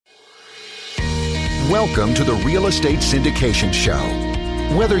Welcome to the Real Estate Syndication Show.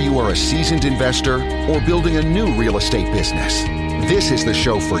 Whether you are a seasoned investor or building a new real estate business, this is the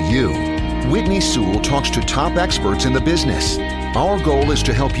show for you. Whitney Sewell talks to top experts in the business. Our goal is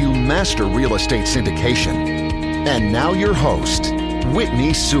to help you master real estate syndication. And now your host,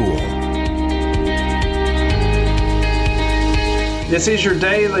 Whitney Sewell. This is your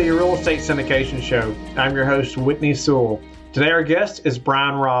daily real estate syndication show. I'm your host, Whitney Sewell. Today our guest is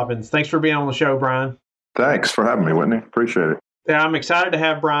Brian Robbins. Thanks for being on the show, Brian. Thanks for having me, Whitney. Appreciate it. Yeah, I'm excited to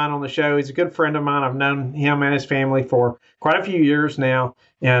have Brian on the show. He's a good friend of mine. I've known him and his family for quite a few years now.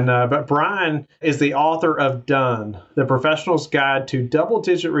 But Brian is the author of Done, The Professional's Guide to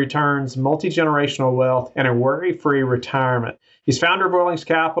Double-Digit Returns, Multi-Generational Wealth, and a Worry-Free Retirement. He's founder of Wellings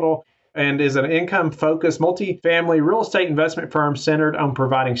Capital and is an income-focused multifamily real estate investment firm centered on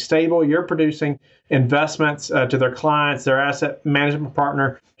providing stable, year-producing investments to their clients. Their asset management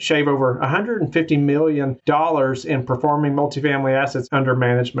partner shave over $150 million in performing multifamily assets under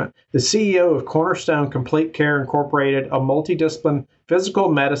management. The CEO of Cornerstone Complete Care Incorporated, a multidiscipline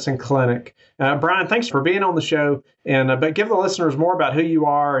physical medicine clinic. Brian, thanks for being on the show. But give the listeners more about who you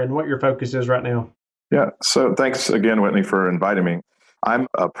are and what your focus is right now. Yeah, so thanks again, Whitney, for inviting me. I'm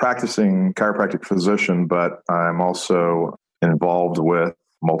a practicing chiropractic physician, but I'm also involved with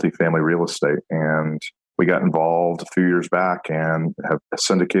multifamily real estate. And we got involved a few years back and have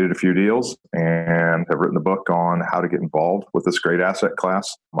syndicated a few deals and have written a book on how to get involved with this great asset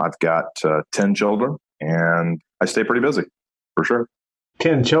class. I've got 10 children and I stay pretty busy, for sure.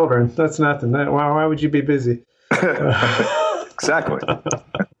 10 children? That's nothing. Why would you be busy? Exactly.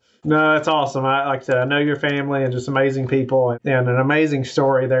 No, it's awesome. Like I said, I know your family and just amazing people and an amazing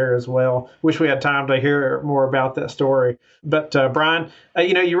story there as well. Wish we had time to hear more about that story. But Brian,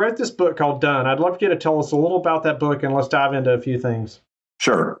 you wrote this book called Done. I'd love for you to tell us a little about that book and let's dive into a few things.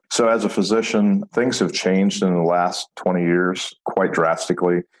 Sure. So as a physician, things have changed in the last 20 years quite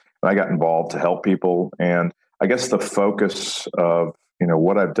drastically. And I got involved to help people. And I guess the focus of,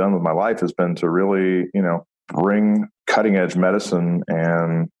 what I've done with my life has been to really, bring cutting edge medicine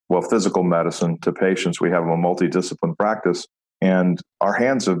and physical medicine to patients. We have a multidiscipline practice, and our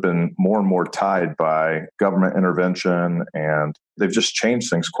hands have been more and more tied by government intervention, and they've just changed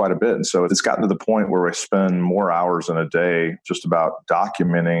things quite a bit. And so it's gotten to the point where I spend more hours in a day just about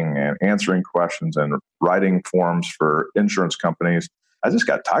documenting and answering questions and writing forms for insurance companies. I just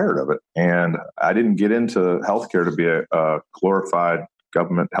got tired of it. And I didn't get into healthcare to be a glorified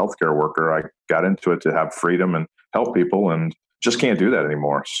government healthcare worker. I got into it to have freedom and help people, and just can't do that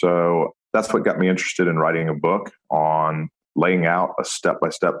anymore. So that's what got me interested in writing a book on laying out a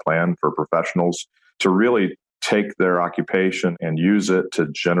step-by-step plan for professionals to really take their occupation and use it to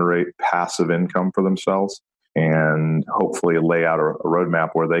generate passive income for themselves, and hopefully lay out a roadmap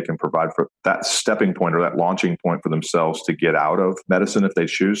where they can provide for that stepping point or that launching point for themselves to get out of medicine if they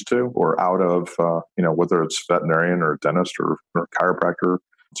choose to, or out of, whether it's veterinarian or dentist or chiropractor,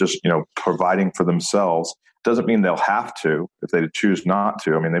 just, providing for themselves. Doesn't mean they'll have to if they choose not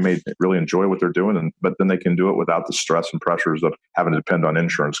to. I mean, they may really enjoy what they're doing, but then they can do it without the stress and pressures of having to depend on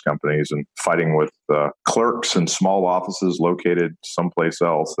insurance companies and fighting with clerks in small offices located someplace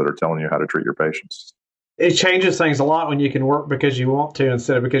else that are telling you how to treat your patients. It changes things a lot when you can work because you want to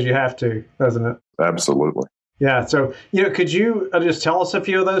instead of because you have to, doesn't it? Absolutely. Yeah. So, could you just tell us a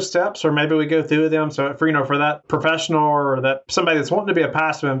few of those steps, or maybe we go through them? So, for that professional or that somebody that's wanting to be a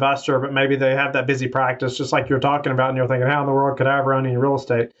passive investor, but maybe they have that busy practice, just like you're talking about, and you're thinking, how in the world could I ever own any real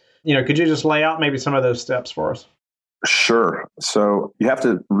estate? Could you just lay out maybe some of those steps for us? Sure. So you have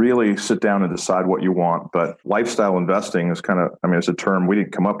to really sit down and decide what you want. But lifestyle investing is it's a term, we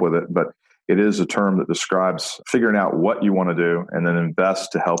didn't come up with it, but it is a term that describes figuring out what you want to do and then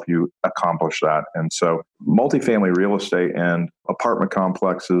invest to help you accomplish that. And so multifamily real estate and apartment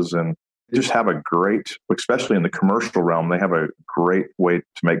complexes and just have a great, especially in the commercial realm, they have a great way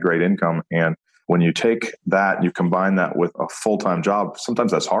to make great income. And when you take that, you combine that with a full-time job,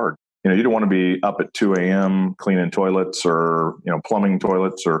 sometimes that's hard. You don't want to be up at 2 a.m. cleaning toilets or, plumbing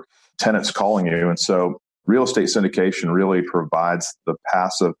toilets or tenants calling you. And so real estate syndication really provides the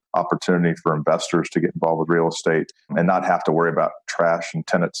passive opportunity for investors to get involved with real estate and not have to worry about trash and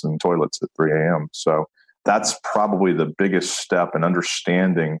tenants and toilets at 3 a.m. So that's probably the biggest step in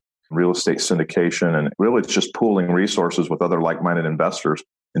understanding real estate syndication. And really, it's just pooling resources with other like-minded investors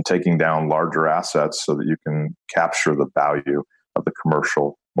and taking down larger assets so that you can capture the value of the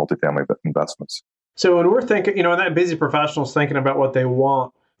commercial multifamily investments. So when we're thinking, when that busy professional's thinking about what they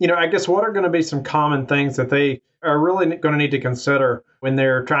want, I guess what are going to be some common things that they are really going to need to consider when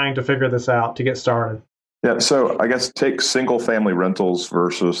they're trying to figure this out to get started? Yeah. So I guess take single family rentals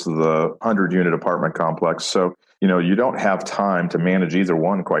versus the 100-unit apartment complex. So, you don't have time to manage either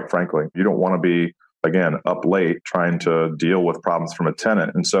one, quite frankly. You don't want to be, again, up late trying to deal with problems from a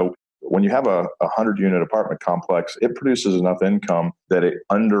tenant. And so when you have a 100-unit apartment complex, it produces enough income that it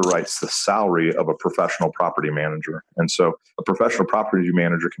underwrites the salary of a professional property manager. And so a professional property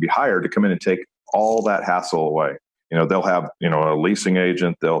manager can be hired to come in and take all that hassle away. They'll have, a leasing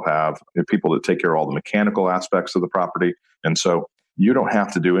agent, they'll have people that take care of all the mechanical aspects of the property. And so you don't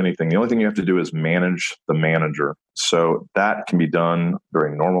have to do anything. The only thing you have to do is manage the manager. So that can be done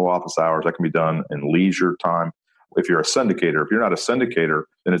during normal office hours. That can be done in leisure time. If you're a syndicator, if you're not a syndicator,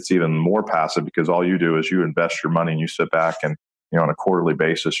 then it's even more passive because all you do is you invest your money and you sit back and, on a quarterly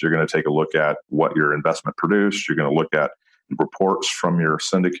basis, you're going to take a look at what your investment produced. You're going to look at reports from your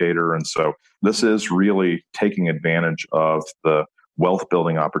syndicator. And so this is really taking advantage of the wealth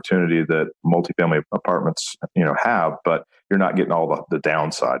building opportunity that multifamily apartments, have, but you're not getting all the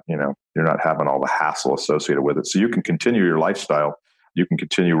downside, you're not having all the hassle associated with it. So you can continue your lifestyle, you can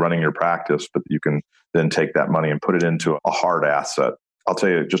continue running your practice, but you can then take that money and put it into a hard asset. I'll tell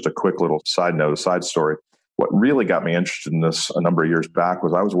you just a quick little side story. What really got me interested in this a number of years back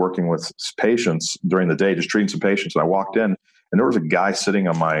was I was working with patients during the day, just treating some patients. And I walked in and there was a guy sitting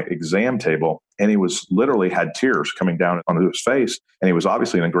on my exam table and he was literally had tears coming down onto his face. And he was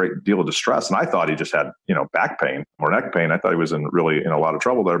obviously in a great deal of distress. And I thought he just had, back pain or neck pain. I thought he was in a lot of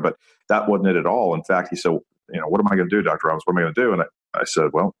trouble there, but that wasn't it at all. In fact, he said, what am I going to do, Dr. Robbins? What am I going to do? And I said,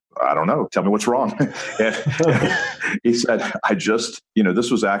 well, I don't know. Tell me what's wrong. And he said,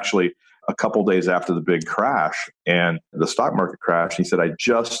 this was actually a couple days after the big crash and the stock market crash. He said, I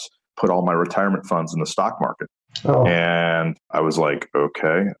just put all my retirement funds in the stock market. Oh. And I was like,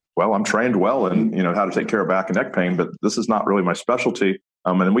 okay, well, I'm trained well in, how to take care of back and neck pain, but this is not really my specialty.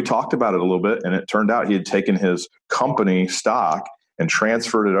 And then we talked about it a little bit and it turned out he had taken his company stock and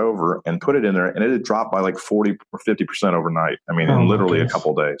transferred it over and put it in there and it had dropped by like 40 or 50% overnight. I mean, in literally a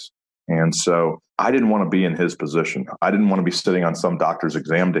couple of days. And so I didn't want to be in his position. I didn't want to be sitting on some doctor's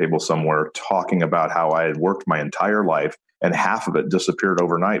exam table somewhere talking about how I had worked my entire life and half of it disappeared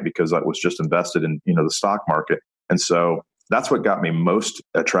overnight because I was just invested in, the stock market. And so that's what got me most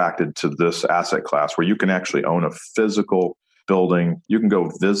attracted to this asset class where you can actually own a physical building. You can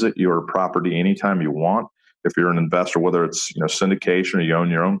go visit your property anytime you want. If you're an investor, whether it's, syndication or you own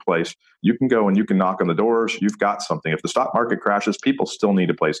your own place, you can go and you can knock on the doors. You've got something. If the stock market crashes, people still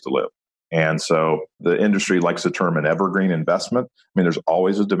need a place to live. And so the industry likes the term an evergreen investment. I mean, there's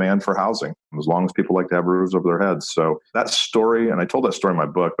always a demand for housing as long as people like to have roofs over their heads. So that story, and I told that story in my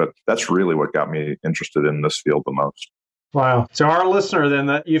book, but that's really what got me interested in this field the most. Wow. So our listener then,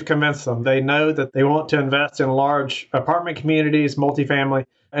 that you've convinced them, they know that they want to invest in large apartment communities, multifamily.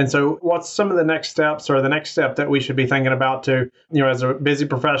 And so what's some of the next steps or the next step that we should be thinking about to, as a busy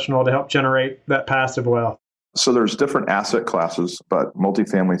professional to help generate that passive wealth? So there's different asset classes, but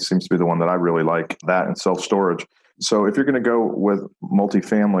multifamily seems to be the one that I really like, that and self-storage. So if you're going to go with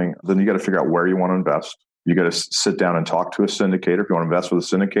multifamily, then you got to figure out where you want to invest. You got to sit down and talk to a syndicator. If you want to invest with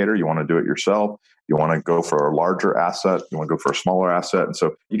a syndicator, you want to do it yourself. You want to go for a larger asset. You want to go for a smaller asset. And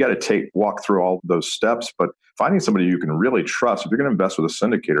so you got to walk through all those steps, but finding somebody you can really trust. If you're going to invest with a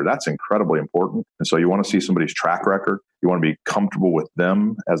syndicator, that's incredibly important. And so you want to see somebody's track record. You want to be comfortable with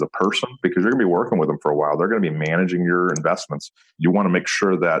them as a person because you're going to be working with them for a while. They're going to be managing your investments. You want to make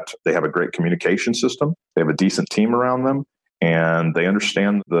sure that they have a great communication system. They have a decent team around them. And they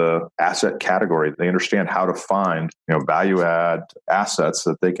understand the asset category. They understand how to find, value add assets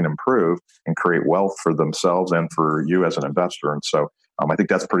that they can improve and create wealth for themselves and for you as an investor. And so I think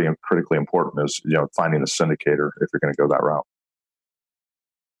that's pretty critically important is, finding a syndicator if you're going to go that route.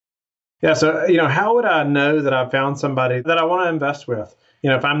 Yeah. So, how would I know that I found somebody that I want to invest with?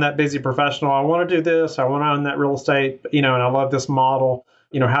 If I'm that busy professional, I want to do this, I want to own that real estate, and I love this model,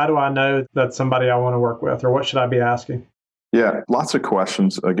 how do I know that's somebody I want to work with, or what should I be asking? Yeah, lots of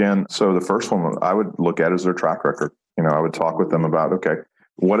questions. Again, so the first one I would look at is their track record. I would talk with them about, okay,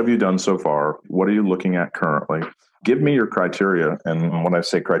 what have you done so far? What are you looking at currently? Give me your criteria. And when I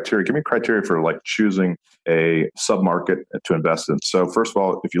say criteria, give me criteria for like choosing a submarket to invest in. So first of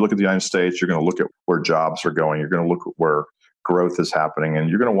all, if you look at the United States, you're going to look at where jobs are going. You're going to look at where growth is happening. And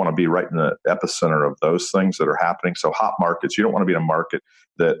you're going to want to be right in the epicenter of those things that are happening. So hot markets, you don't want to be in a market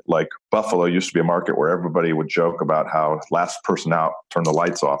that like Buffalo used to be a market where everybody would joke about how last person out turned the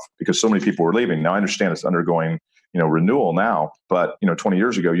lights off because so many people were leaving. Now I understand it's undergoing, renewal now, but 20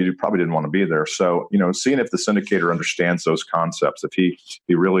 years ago, you probably didn't want to be there. So, seeing if the syndicator understands those concepts, if he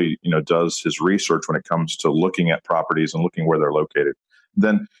really, does his research when it comes to looking at properties and looking where they're located.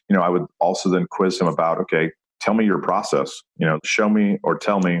 Then, I would also then quiz him about, okay, tell me your process, show me or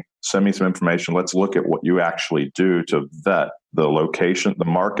tell me, send me some information. Let's look at what you actually do to vet the location, the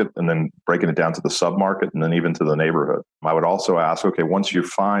market, and then breaking it down to the submarket and then even to the neighborhood. I would also ask, okay, once you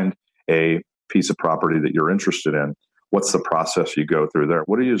find a piece of property that you're interested in, what's the process you go through there?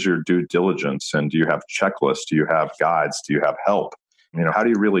 What is your due diligence? And do you have checklists? Do you have guides? Do you have help? How do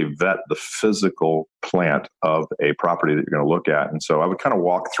you really vet the physical plant of a property that you're going to look at? And so I would kind of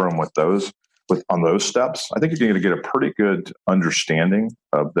walk through them on those steps. I think you're going to get a pretty good understanding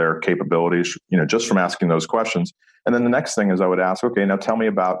of their capabilities, just from asking those questions. And then the next thing is I would ask, okay, now tell me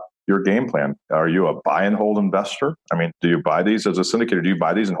about your game plan. Are you a buy and hold investor? Do you buy these as a syndicator? Do you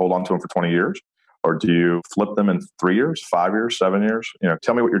buy these and hold on to them for 20 years? Or do you flip them in 3 years, 5 years, 7 years?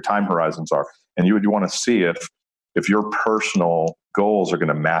 Tell me what your time horizons are. And you would want to see if your personal goals are going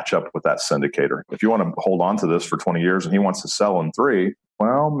to match up with that syndicator. If you want to hold on to this for 20 years and he wants to sell in 3,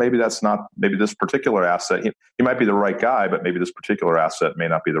 well, maybe this particular asset, he might be the right guy, but maybe this particular asset may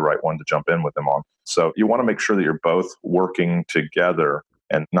not be the right one to jump in with him on. So you want to make sure that you're both working together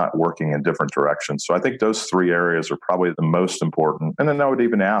and not working in different directions. So I think those 3 areas are probably the most important. And then I would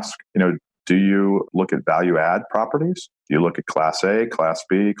even ask, do you look at value add properties? Do you look at Class A, Class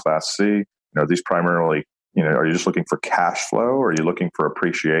B, Class C? These primarily, are you just looking for cash flow? Are you looking for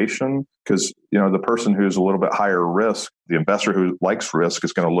appreciation? Because, the person who's a little bit higher risk, the investor who likes risk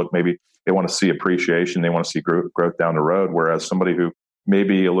is going to look, maybe they want to see appreciation. They want to see growth down the road. Whereas somebody who may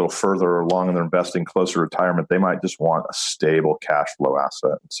be a little further along in their investing, closer to retirement, they might just want a stable cash flow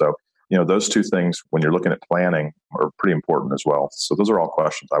asset. So, those 2 things when you're looking at planning are pretty important as well. So those are all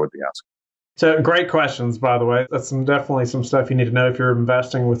questions I would be asking. So great questions, by the way. That's definitely some stuff you need to know if you're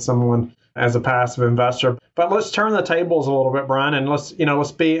investing with someone as a passive investor. But let's turn the tables a little bit, Brian, and let's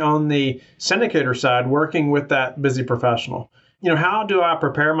be on the syndicator side, working with that busy professional. How do I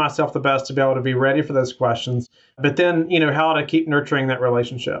prepare myself the best to be able to be ready for those questions? But then, how to keep nurturing that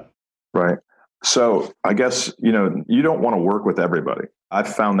relationship. Right. So I guess, you don't want to work with everybody. I've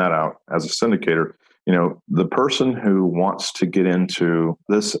found that out as a syndicator. The person who wants to get into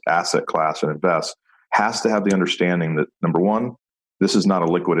this asset class and invest has to have the understanding that, number one, this is not a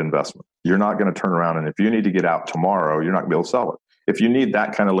liquid investment. You're not going to turn around and if you need to get out tomorrow, you're not going to be able to sell it. If you need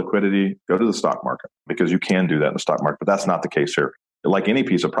that kind of liquidity, go to the stock market because you can do that in the stock market, but that's not the case here. Like any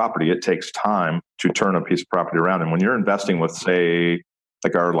piece of property, it takes time to turn a piece of property around. And when you're investing with, say,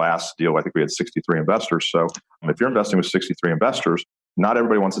 like our last deal, I think we had 63 investors. So if you're investing with 63 investors, not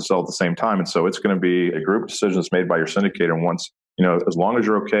everybody wants to sell at the same time. And so it's going to be a group decision that's made by your syndicator. And once, as long as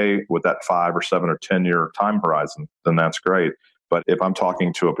you're okay with that 5 or 7 or 10 year time horizon, then that's great. But if I'm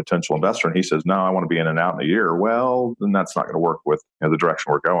talking to a potential investor and he says, no, I want to be in and out in a year, well, then that's not going to work with the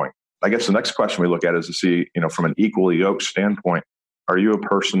direction we're going. I guess the next question we look at is to see, from an equally yoked standpoint, are you a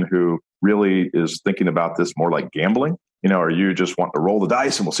person who really is thinking about this more like gambling? Are you just wanting to roll the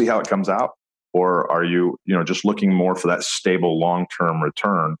dice and we'll see how it comes out? Or are you, just looking more for that stable long-term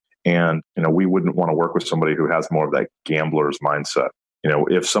return? And, we wouldn't want to work with somebody who has more of that gambler's mindset.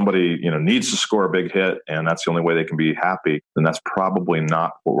 If somebody, needs to score a big hit and that's the only way they can be happy, then that's probably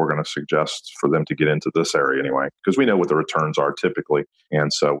not what we're going to suggest for them to get into this area anyway, because we know what the returns are typically.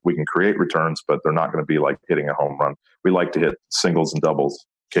 And so we can create returns, but they're not going to be like hitting a home run. We like to hit singles and doubles,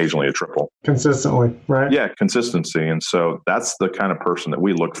 occasionally a triple. Consistently, right? Yeah, consistency. And so that's the kind of person that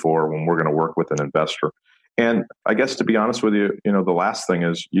we look for when we're going to work with an investor. And I guess to be honest with you, the last thing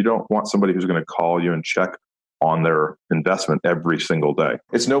is you don't want somebody who's going to call you and check on their investment every single day.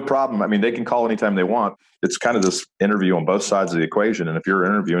 It's no problem. They can call anytime they want. It's kind of this interview on both sides of the equation. And if you're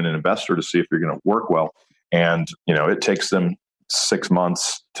interviewing an investor to see if you're going to work well, and it takes them 6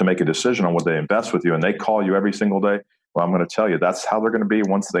 months to make a decision on what they invest with you, and they call you every single day, well, I'm going to tell you that's how they're going to be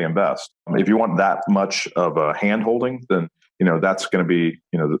once they invest. If you want that much of a hand holding, then that's going to be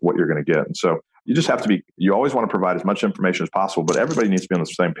what you're going to get. And so you just have to be, you always want to provide as much information as possible, but everybody needs to be on the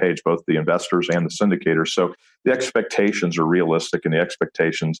same page, both the investors and the syndicators. So the expectations are realistic, and the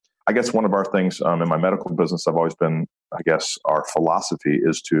expectations, I guess one of our things in my medical business, I've always been, I guess our philosophy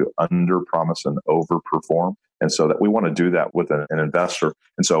is to under promise and over perform. And so that we want to do that with an investor.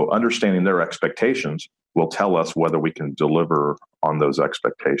 And so understanding their expectations will tell us whether we can deliver on those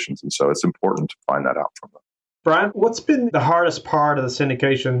expectations. And so it's important to find that out from them. Brian, what's been the hardest part of the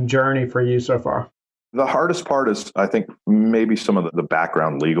syndication journey for you so far? The hardest part is, I think, maybe some of the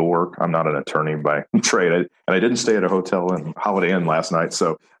background legal work. I'm not an attorney by trade, and I didn't stay at a hotel in Holiday Inn last night.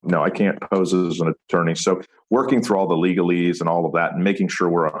 So, no, I can't pose as an attorney. So working through all the legalese and all of that and making sure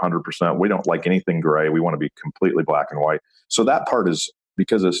we're 100%, we don't like anything gray. We want to be completely black and white. So that part is,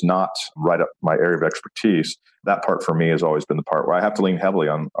 because it's not right up my area of expertise, that part for me has always been the part where I have to lean heavily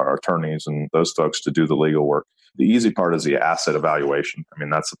on our attorneys and those folks to do the legal work. The easy part is the asset evaluation. I mean,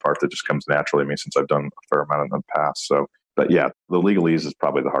 that's the part that just comes naturally to me since I've done a fair amount in the past. So, but yeah, the legalese is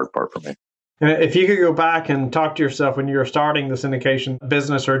probably the hard part for me. If you could go back and talk to yourself when you were starting the syndication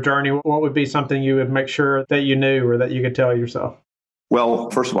business or journey, what would be something you would make sure that you knew or that you could tell yourself?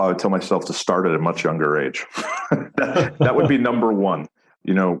 Well, first of all, I would tell myself to start at a much younger age. That would be number one.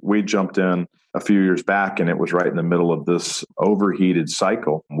 We jumped in a few years back and it was right in the middle of this overheated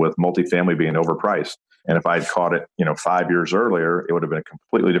cycle with multifamily being overpriced. And if I had caught it, 5 years earlier, it would have been a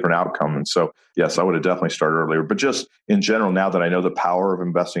completely different outcome. And so, yes, I would have definitely started earlier. But just in general, now that I know the power of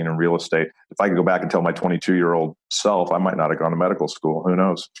investing in real estate, if I could go back and tell my 22-year-old self, I might not have gone to medical school. Who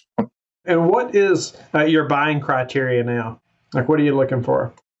knows? And what is your buying criteria now? Like, what are you looking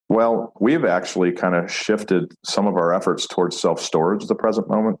for? Well, we've actually kind of shifted some of our efforts towards self-storage at the present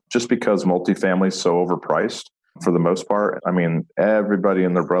moment, just because multifamily is so overpriced for the most part. I mean, everybody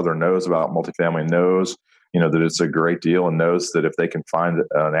and their brother knows about multifamily, knows, that it's a great deal and knows that if they can find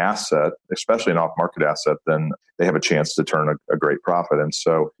an asset, especially an off-market asset, then they have a chance to turn a great profit. And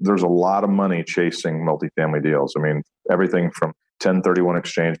so there's a lot of money chasing multifamily deals. I mean, everything from 1031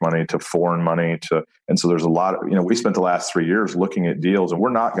 exchange money to foreign money and so there's a lot of, we spent the last 3 years looking at deals, and we're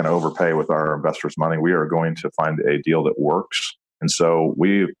not going to overpay with our investors' money. We are going to find a deal that works. And so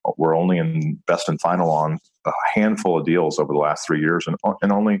we're only in best and final on a handful of deals over the last 3 years, and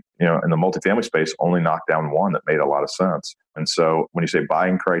only, in the multifamily space, only knocked down one that made a lot of sense. And so when you say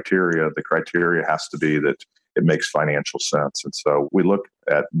buying criteria, the criteria has to be that it makes financial sense. And so we look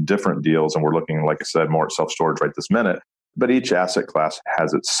at different deals, and we're looking, like I said, more at self-storage right this minute. But each asset class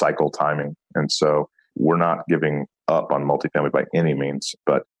has its cycle timing. And so we're not giving up on multifamily by any means.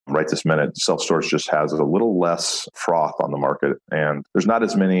 But right this minute, self-storage just has a little less froth on the market. And there's not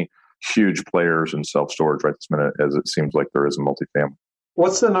as many huge players in self-storage right this minute as it seems like there is in multifamily.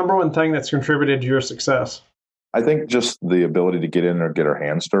 What's the number one thing that's contributed to your success? I think just the ability to get in there, get our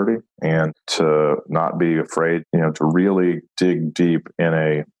hands dirty, and to not be afraid, to really dig deep in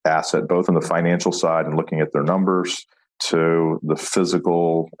a asset, both on the financial side and looking at their numbers, to the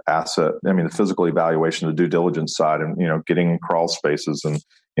physical asset, the physical evaluation, the due diligence side, and, getting crawl spaces and,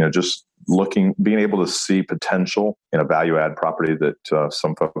 just being able to see potential in a value add property that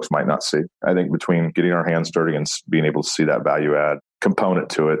some folks might not see. I think between getting our hands dirty and being able to see that value add component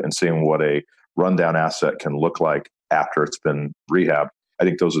to it and seeing what a rundown asset can look like after it's been rehabbed, I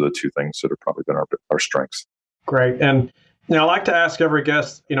think those are the two things that have probably been our strengths. Great. And, I like to ask every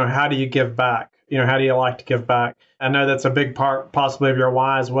guest, how do you give back? How do you like to give back? I know that's a big part possibly of your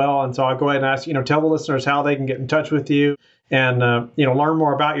why as well. And so I'll go ahead and ask, tell the listeners how they can get in touch with you and, learn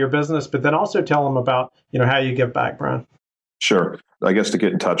more about your business, but then also tell them about, how you give back, Brian. Sure. I guess to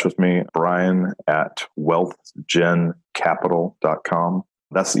get in touch with me, Brian at wealthgencapital.com.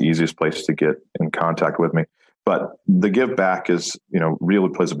 That's the easiest place to get in contact with me. But the give back is, really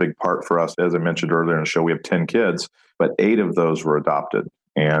plays a big part for us. As I mentioned earlier in the show, we have 10 kids, but 8 of those were adopted.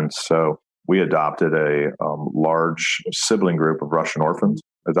 And so we adopted a large sibling group of Russian orphans,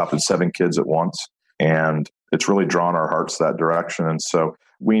 adopted 7 kids at once. And it's really drawn our hearts that direction. And so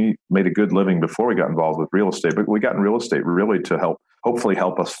we made a good living before we got involved with real estate, but we got in real estate really to hopefully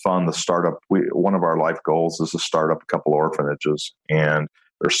help us fund the startup. One of our life goals is to start up a couple of orphanages. And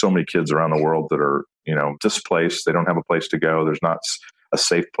there's so many kids around the world that are, displaced. They don't have a place to go. There's not a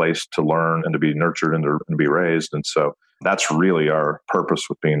safe place to learn and to be nurtured and to be raised. And so that's really our purpose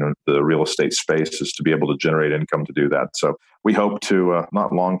with being in the real estate space, is to be able to generate income to do that. So we hope to,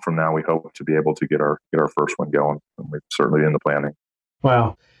 not long from now, we hope to be able to get our first one going. And we're certainly in the planning.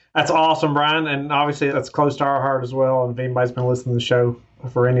 Wow. That's awesome, Brian. And obviously that's close to our heart as well. And if anybody's been listening to the show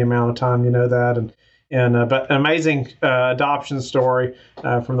for any amount of time, you know that. But an amazing adoption story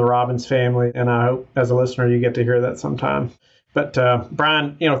from the Robbins family. And I hope as a listener, you get to hear that sometime. But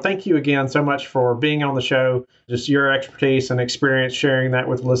Brian, thank you again so much for being on the show, just your expertise and experience, sharing that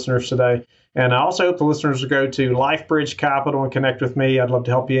with listeners today. And I also hope the listeners will go to LifeBridge Capital and connect with me. I'd love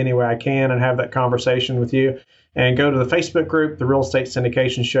to help you any way I can and have that conversation with you. And go to the Facebook group, the Real Estate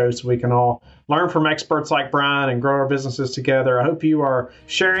Syndication Show, so we can all learn from experts like Brian and grow our businesses together. I hope you are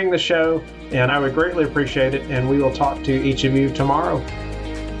sharing the show, and I would greatly appreciate it. And we will talk to each of you tomorrow.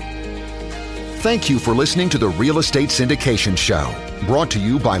 Thank you for listening to the Real Estate Syndication Show, brought to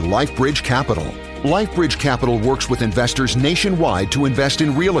you by LifeBridge Capital. LifeBridge Capital works with investors nationwide to invest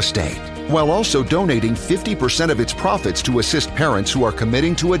in real estate, while also donating 50% of its profits to assist parents who are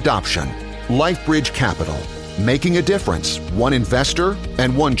committing to adoption. LifeBridge Capital, making a difference, one investor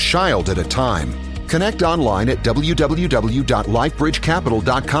and one child at a time. Connect online at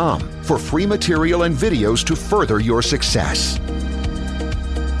www.lifebridgecapital.com for free material and videos to further your success.